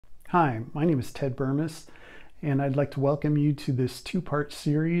Hi, my name is Ted Burmis, and I'd like to welcome you to this two-part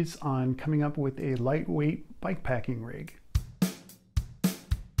series on coming up with a lightweight bikepacking rig.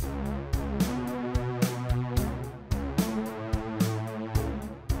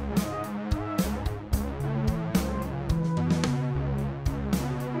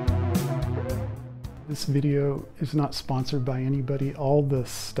 This video is not sponsored by anybody. All the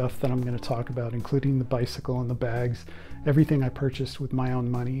stuff that I'm going to talk about, including the bicycle and the bags, everything I purchased with my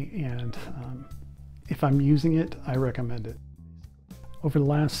own money, and if I'm using it, I recommend it. Over the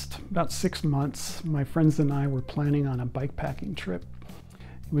last about 6 months, my friends and I were planning on a bikepacking trip.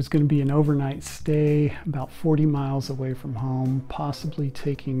 It was going to be an overnight stay about 40 miles away from home, possibly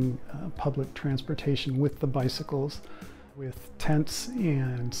taking public transportation with the bicycles, with tents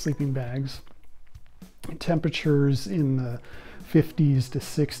and sleeping bags. Temperatures in the 50s to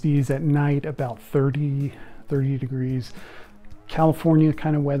 60s, at night about 30 degrees. California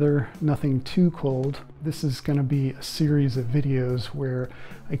kind of weather, nothing too cold. This is going to be a series of videos where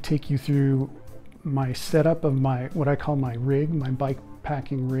I take you through my setup of what I call my rig, my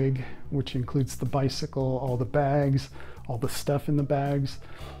bikepacking rig, which includes the bicycle, all the bags, all the stuff in the bags.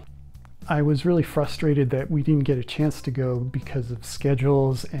 I was really frustrated that we didn't get a chance to go because of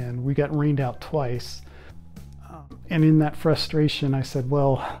schedules, and we got rained out twice. And in that frustration, I said,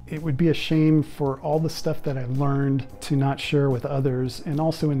 well, it would be a shame for all the stuff that I've learned to not share with others. And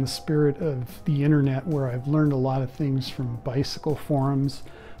also in the spirit of the internet, where I've learned a lot of things from bicycle forums,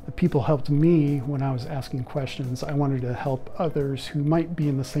 the people helped me when I was asking questions. I wanted to help others who might be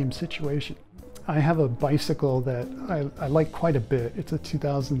in the same situation. I have a bicycle that I like quite a bit. It's a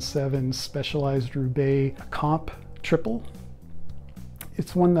 2007 Specialized Roubaix Comp Triple.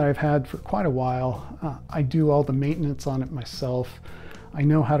 It's one that I've had for quite a while. I do all the maintenance on it myself. I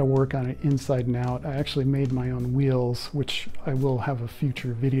know how to work on it inside and out. I actually made my own wheels, which I will have a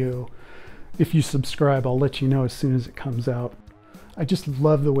future video. If you subscribe, I'll let you know as soon as it comes out. I just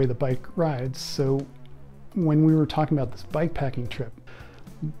love the way the bike rides. So when we were talking about this bikepacking trip,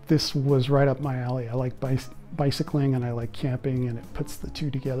 this was right up my alley. I like bicycling and I like camping, and it puts the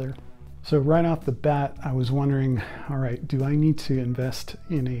two together. So right off the bat, I was wondering, all right, do I need to invest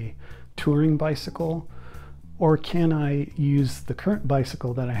in a touring bicycle, or can I use the current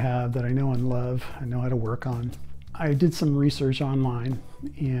bicycle that I have, that I know and love, I know how to work on? I did some research online,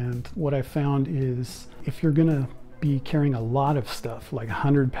 and what I found is if you're gonna be carrying a lot of stuff, like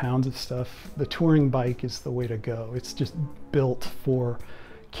 100 pounds of stuff, the touring bike is the way to go. It's just built for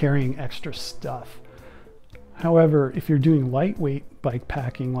carrying extra stuff. However, if you're doing lightweight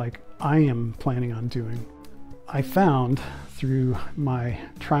bikepacking like I am planning on doing, I found through my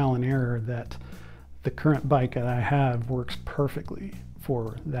trial and error that the current bike that I have works perfectly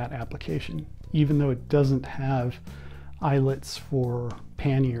for that application, even though it doesn't have eyelets for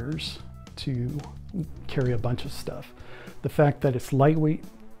panniers to carry a bunch of stuff. The fact that it's lightweight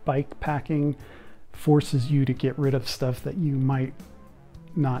bikepacking forces you to get rid of stuff that you might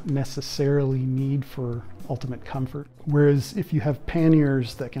not necessarily need for ultimate comfort. Whereas if you have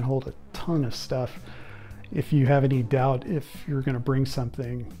panniers that can hold a ton of stuff, if you have any doubt if you're going to bring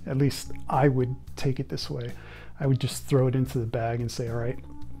something, at least I would take it this way. I would just throw it into the bag and say, all right,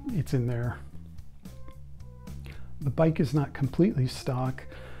 it's in there. The bike is not completely stock.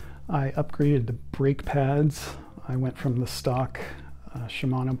 I upgraded the brake pads. I went from the stock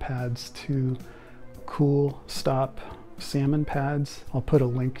Shimano pads to Cool Stop Salmon pads. I'll put a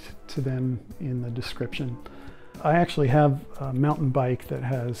link to them in the description. I actually have a mountain bike that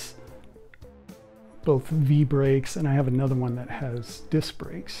has both V brakes, and I have another one that has disc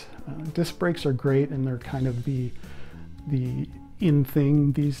brakes. Disc brakes are great, and they're kind of the in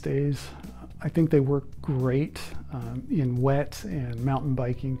thing these days. I think they work great in wet and mountain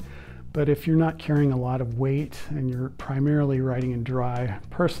biking, but if you're not carrying a lot of weight and you're primarily riding in dry,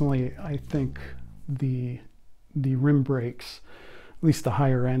 personally I think the rim brakes, at least the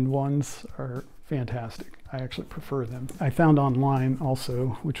higher end ones, are fantastic. I actually prefer them. I found online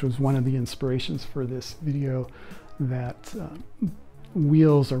also, which was one of the inspirations for this video, that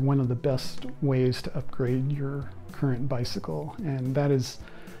wheels are one of the best ways to upgrade your current bicycle, and that is,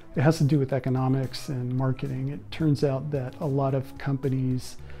 it has to do with economics and marketing. It turns out that a lot of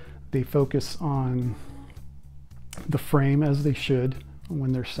companies, they focus on the frame, as they should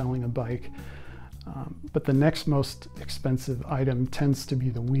when they're selling a bike. But the next most expensive item tends to be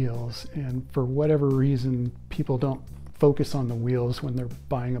the wheels, and for whatever reason people don't focus on the wheels when they're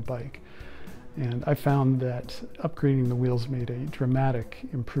buying a bike. And I found that upgrading the wheels made a dramatic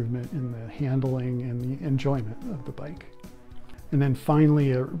improvement in the handling and the enjoyment of the bike. And then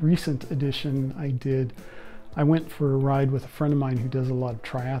finally, a recent addition I did, I went for a ride with a friend of mine who does a lot of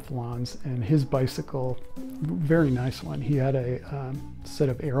triathlons, and his bicycle, very nice one, he had a set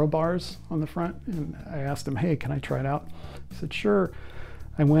of aero bars on the front, and I asked him, hey, can I try it out? He said, sure.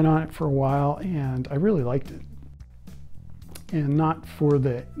 I went on it for a while and I really liked it. And not for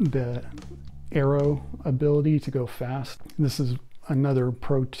the aero ability to go fast. This is another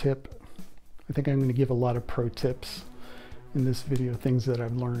pro tip. I think I'm going to give a lot of pro tips in this video, things that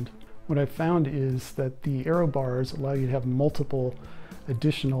I've learned. What I've found is that the aero bars allow you to have multiple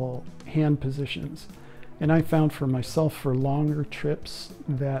additional hand positions. And I found for myself for longer trips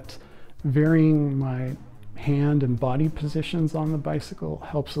that varying my hand and body positions on the bicycle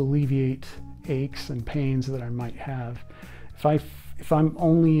helps alleviate aches and pains that I might have. If I'm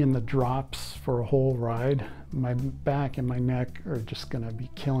only in the drops for a whole ride, my back and my neck are just going to be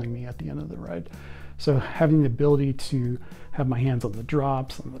killing me at the end of the ride. So having the ability to have my hands on the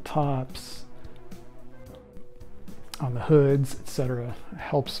drops, on the tops, on the hoods, etc.,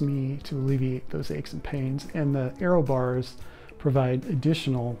 helps me to alleviate those aches and pains. And the aero bars provide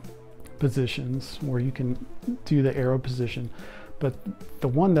additional positions where you can do the aero position. But the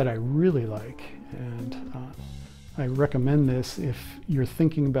one that I really like, and I recommend this if you're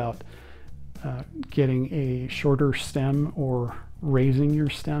thinking about getting a shorter stem or raising your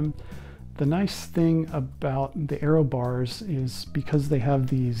stem. The nice thing about the aero bars is because they have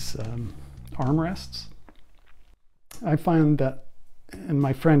these armrests. I find that, and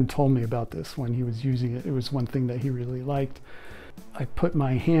my friend told me about this when he was using it, it was one thing that he really liked. I put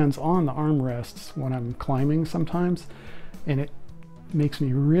my hands on the armrests when I'm climbing sometimes, and it makes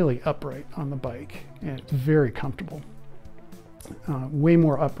me really upright on the bike, and it's very comfortable. Way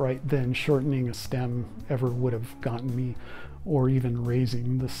more upright than shortening a stem ever would have gotten me, or even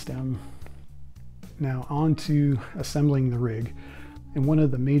raising the stem. Now on to assembling the rig. And one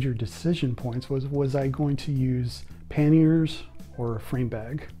of the major decision points was I going to use panniers or a frame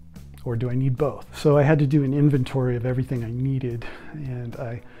bag, or do I need both? So I had to do an inventory of everything I needed, and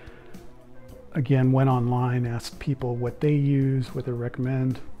I again went online, asked people what they use, what they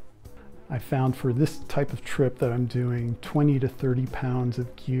recommend. I found for this type of trip that I'm doing, 20 to 30 pounds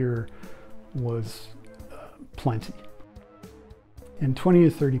of gear was plenty. And 20 to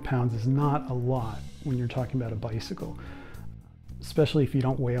 30 pounds is not a lot when you're talking about a bicycle, especially if you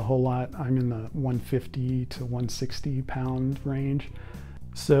don't weigh a whole lot. I'm in the 150 to 160 pound range.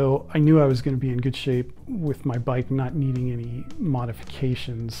 So I knew I was going to be in good shape with my bike not needing any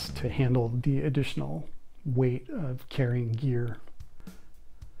modifications to handle the additional weight of carrying gear.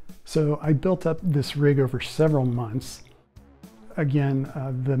 So I built up this rig over several months. Again,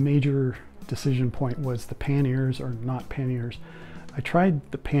 the major decision point was the panniers or not panniers. I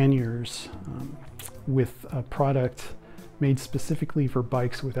tried the panniers with a product made specifically for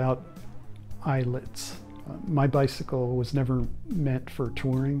bikes without eyelets. My bicycle was never meant for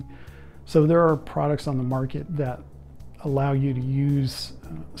touring. So there are products on the market that allow you to use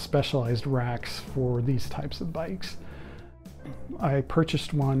specialized racks for these types of bikes. I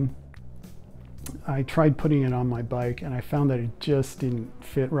purchased one. I tried putting it on my bike and I found that it just didn't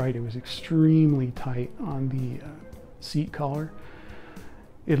fit right. It was extremely tight on the seat collar.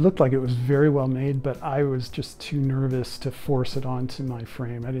 It looked like it was very well made, but I was just too nervous to force it onto my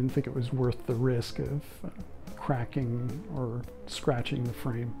frame. I didn't think it was worth the risk of cracking or scratching the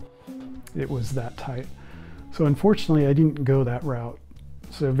frame. It was that tight. So unfortunately, I didn't go that route.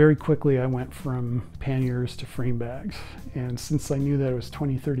 So very quickly, I went from panniers to frame bags. And since I knew that it was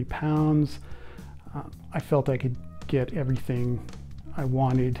 20, 30 pounds, I felt I could get everything I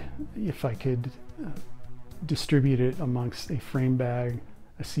wanted if I could distribute it amongst a frame bag,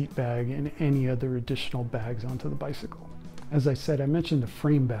 a seat bag, and any other additional bags onto the bicycle. As I said, I mentioned the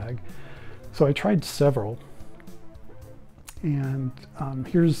frame bag. So I tried several. And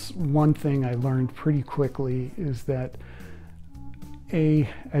here's one thing I learned pretty quickly is that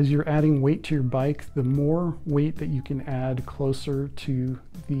as you're adding weight to your bike, the more weight that you can add closer to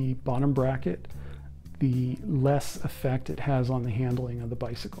the bottom bracket, the less effect it has on the handling of the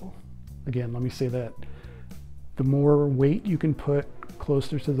bicycle. Again, let me say that. The more weight you can put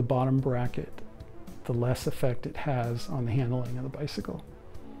closer to the bottom bracket, the less effect it has on the handling of the bicycle.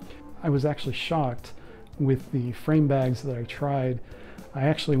 I was actually shocked with the frame bags that I tried. I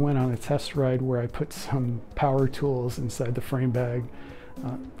actually went on a test ride where I put some power tools inside the frame bag.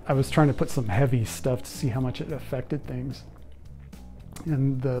 I was trying to put some heavy stuff to see how much it affected things.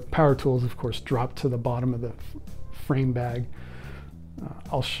 And the power tools, of course, dropped to the bottom of the frame bag.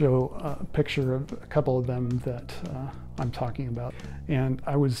 I'll show a picture of a couple of them that I'm talking about. And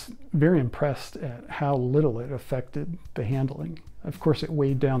I was very impressed at how little it affected the handling. Of course, it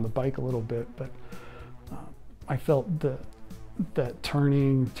weighed down the bike a little bit, but I felt that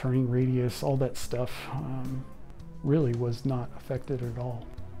turning radius, all that stuff really was not affected at all.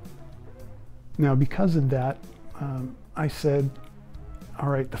 Now, because of that, I said, all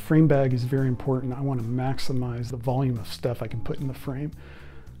right, the frame bag is very important. I want to maximize the volume of stuff I can put in the frame.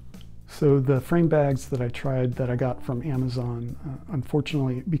 So the frame bags that I tried that I got from Amazon,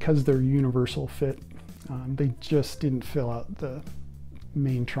 unfortunately, because they're universal fit, they just didn't fill out the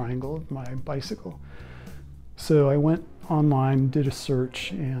main triangle of my bicycle. So I went online, did a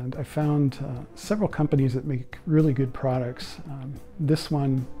search, and I found several companies that make really good products. This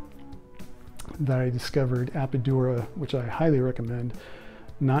one that I discovered, Apidura, which I highly recommend.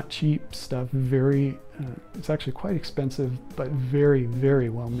 Not cheap stuff, it's actually quite expensive, but very, very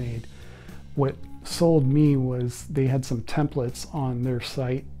well made. What sold me was they had some templates on their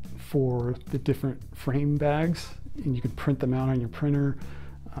site for the different frame bags, and you could print them out on your printer,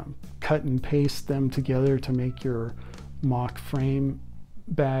 cut and paste them together to make your mock frame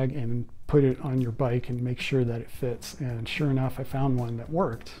bag and put it on your bike and make sure that it fits. And sure enough, I found one that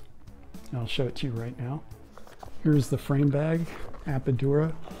worked. I'll show it to you right now. Here's the frame bag,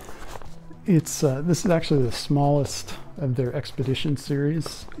 Apidura. This is actually the smallest of their Expedition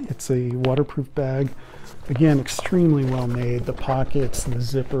series. It's a waterproof bag. Again, extremely well made. The pockets, the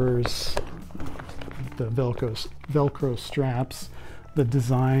zippers, the Velcro straps, the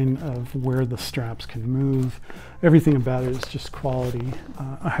design of where the straps can move. Everything about it is just quality.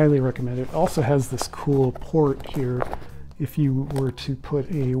 I highly recommend it. It also has this cool port here. If you were to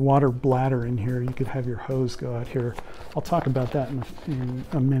put a water bladder in here, you could have your hose go out here. I'll talk about that in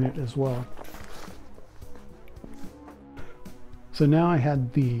a minute as well. So now I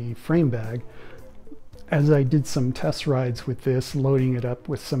had the frame bag. As I did some test rides with this, loading it up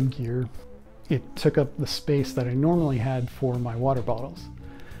with some gear, it took up the space that I normally had for my water bottles.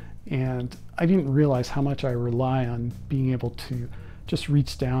 And I didn't realize how much I rely on being able to just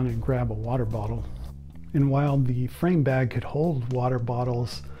reach down and grab a water bottle. And while the frame bag could hold water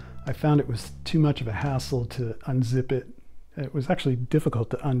bottles, I found it was too much of a hassle to unzip it. It was actually difficult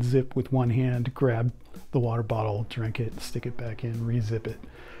to unzip with one hand, grab the water bottle, drink it, stick it back in, re-zip it.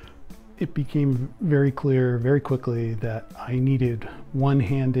 It became very clear very quickly that I needed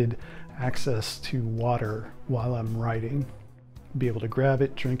one-handed access to water while I'm riding. Be able to grab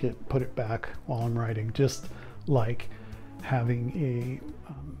it, drink it, put it back while I'm riding, just like having a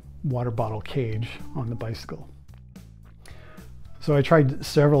water bottle cage on the bicycle. So I tried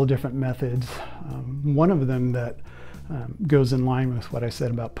several different methods. One of them that goes in line with what I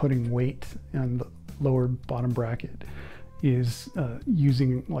said about putting weight in the lower bottom bracket is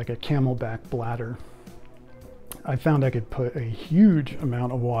using like a Camelback bladder. I found I could put a huge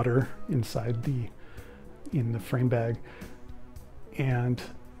amount of water inside in the frame bag, and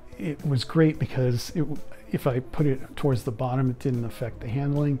it was great because if I put it towards the bottom, it didn't affect the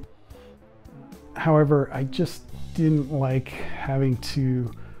handling. However, I just didn't like having to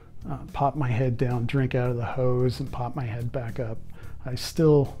pop my head down, drink out of the hose, and pop my head back up. I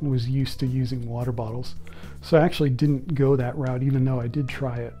still was used to using water bottles, so I actually didn't go that route, even though I did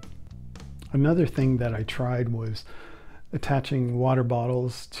try it. Another thing that I tried was attaching water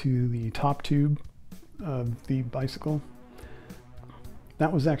bottles to the top tube of the bicycle.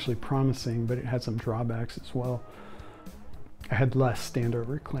 That was actually promising, but it had some drawbacks as well. I had less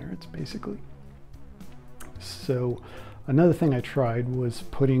standover clearance, basically. So another thing I tried was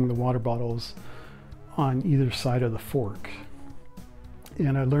putting the water bottles on either side of the fork.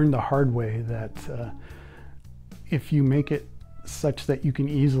 And I learned the hard way that if you make it such that you can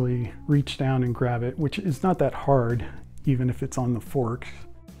easily reach down and grab it, which is not that hard, even if it's on the fork,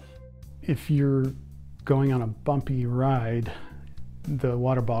 if you're going on a bumpy ride, the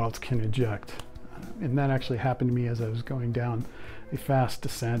water bottles can eject. And that actually happened to me as I was going down a fast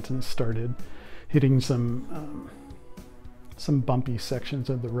descent and started hitting some bumpy sections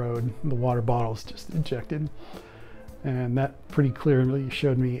of the road. The water bottles just ejected. And that pretty clearly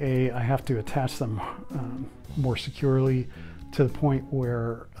showed me, I have to attach them more securely to the point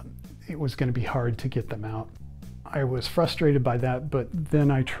where it was going to be hard to get them out. I was frustrated by that, but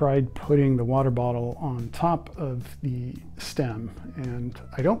then I tried putting the water bottle on top of the stem, and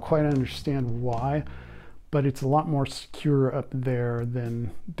I don't quite understand why, but it's a lot more secure up there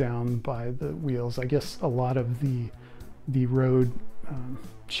than down by the wheels. I guess a lot of the road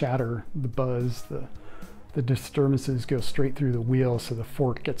chatter, the buzz, the disturbances go straight through the wheel, so the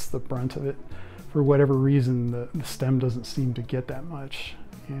fork gets the brunt of it. For whatever reason, the stem doesn't seem to get that much.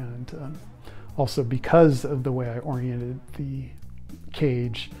 And also because of the way I oriented the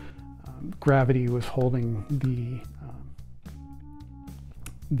cage, gravity was holding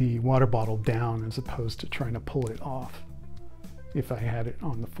the water bottle down as opposed to trying to pull it off if I had it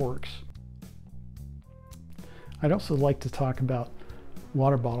on the forks. I'd also like to talk about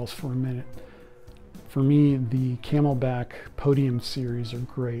water bottles for a minute. For me, the Camelback Podium series are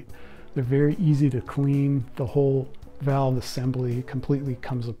great. They're very easy to clean. The whole valve assembly completely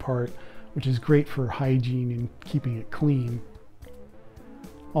comes apart, which is great for hygiene and keeping it clean.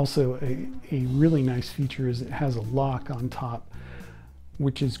 Also, a really nice feature is it has a lock on top,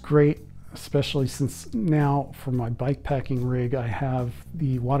 which is great, especially since now for my bike packing rig, I have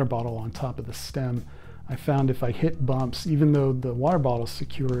the water bottle on top of the stem. I found if I hit bumps, even though the water bottle is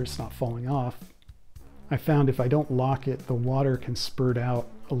secure, it's not falling off, I found if I don't lock it, the water can spurt out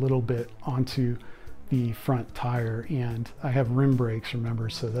a little bit onto the front tire, and I have rim brakes, remember,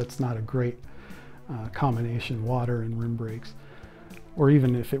 so that's not a great combination, water and rim brakes, or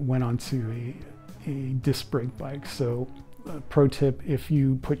even if it went onto a disc brake bike. So pro tip, if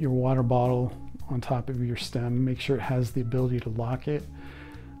you put your water bottle on top of your stem, make sure it has the ability to lock it,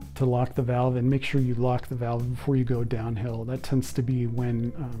 to lock the valve, and make sure you lock the valve before you go downhill. That tends to be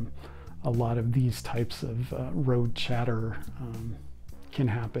when a lot of these types of road chatter can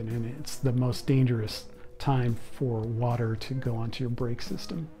happen, and it's the most dangerous time for water to go onto your brake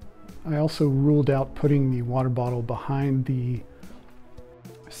system. I also ruled out putting the water bottle behind the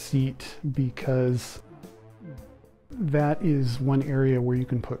seat because that is one area where you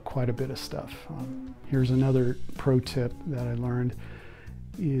can put quite a bit of stuff. Here's another pro tip that I learned,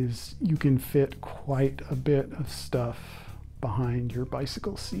 is you can fit quite a bit of stuff behind your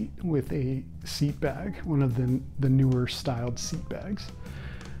bicycle seat with a seat bag, one of the newer styled seat bags.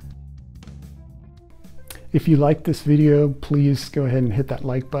 If you like this video, please go ahead and hit that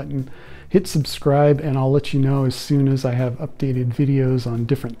like button, hit subscribe, and I'll let you know as soon as I have updated videos on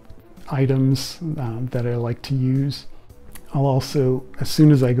different items that I like to use. I'll also, as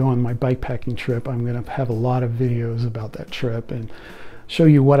soon as I go on my bike packing trip, I'm going to have a lot of videos about that trip and show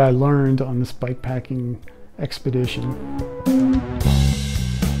you what I learned on this bike packing expedition.